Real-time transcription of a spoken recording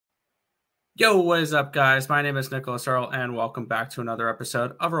Yo, what is up, guys? My name is Nicholas Earle, and welcome back to another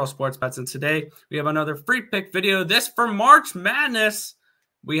episode of Earle Sports Bets. And today we have another free pick video. This for March Madness.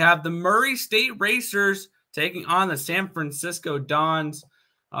 We have the Murray State Racers taking on the San Francisco Dons.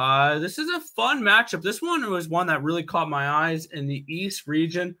 This is a fun matchup. This one was one that really caught my eyes in the East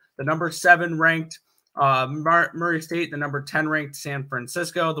region. The number 7 ranked Murray State, the number 10 ranked San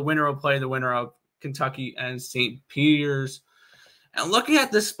Francisco. The winner will play the winner of Kentucky and St. Peter's. And looking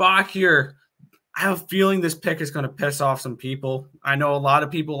at this spot here, I have a feeling this pick is going to piss off some people. I know a lot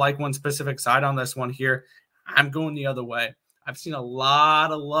of people like one specific side on this one here. I'm going the other way. I've seen a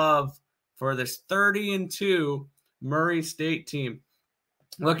lot of love for this 30-2 Murray State team.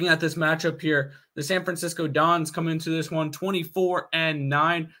 Looking at this matchup here, the San Francisco Dons come into this one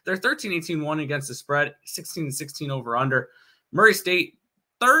 24-9. They're 13-18-1 against the spread, 16-16 over under. Murray State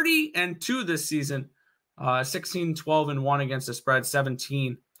 30-2 this season, 16-12-1 against the spread,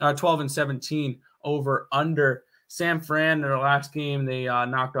 12-17 over under. San Fran, their last game, they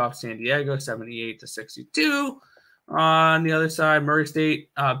knocked off San Diego 78-62. On the other side, Murray State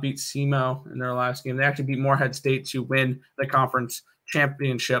beat SEMO in their last game. They actually beat Morehead State to win the conference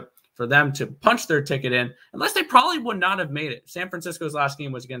championship for them to punch their ticket in, unless they probably would not have made it. San Francisco's last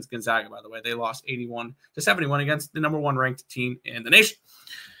game was against Gonzaga, by the way. They lost 81-71 against the number 1 ranked team in the nation.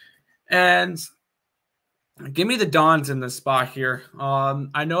 And give me the Dons in this spot here.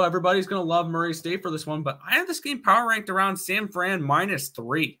 I know everybody's going to love Murray State for this one, but I have this game power ranked around San Fran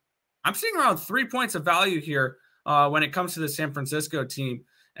 -3. I'm seeing around 3 points of value here when it comes to the San Francisco team.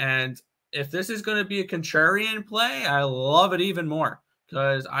 And if this is going to be a contrarian play, I love it even more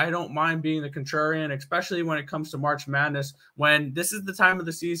because I don't mind being the contrarian, especially when it comes to March Madness, when this is the time of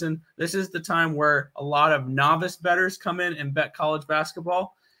the season. This is the time where a lot of novice bettors come in and bet college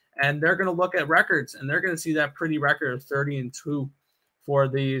basketball. And they're going to look at records, and they're going to see that pretty record of 30-2 for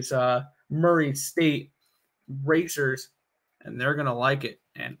these Murray State Racers, and they're going to like it.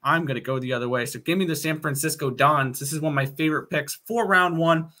 And I'm going to go the other way. So give me the San Francisco Dons. This is one of my favorite picks for round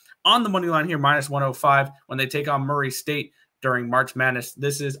one on the money line here, -105 when they take on Murray State during March Madness.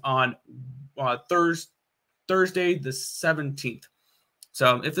 This is on Thursday the 17th.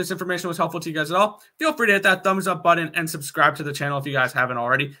 So if this information was helpful to you guys at all, feel free to hit that thumbs up button and subscribe to the channel if you guys haven't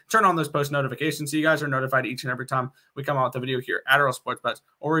already. Turn on those post notifications so you guys are notified each and every time we come out with a video here at Earle Sports Bets,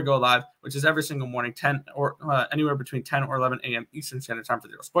 or we go live, which is every single morning, 10 or anywhere between 10 or 11 a.m. Eastern Standard Time for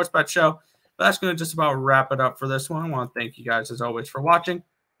the Earle Sports Bet Show. But that's going to just about wrap it up for this one. I want to thank you guys as always for watching,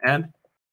 and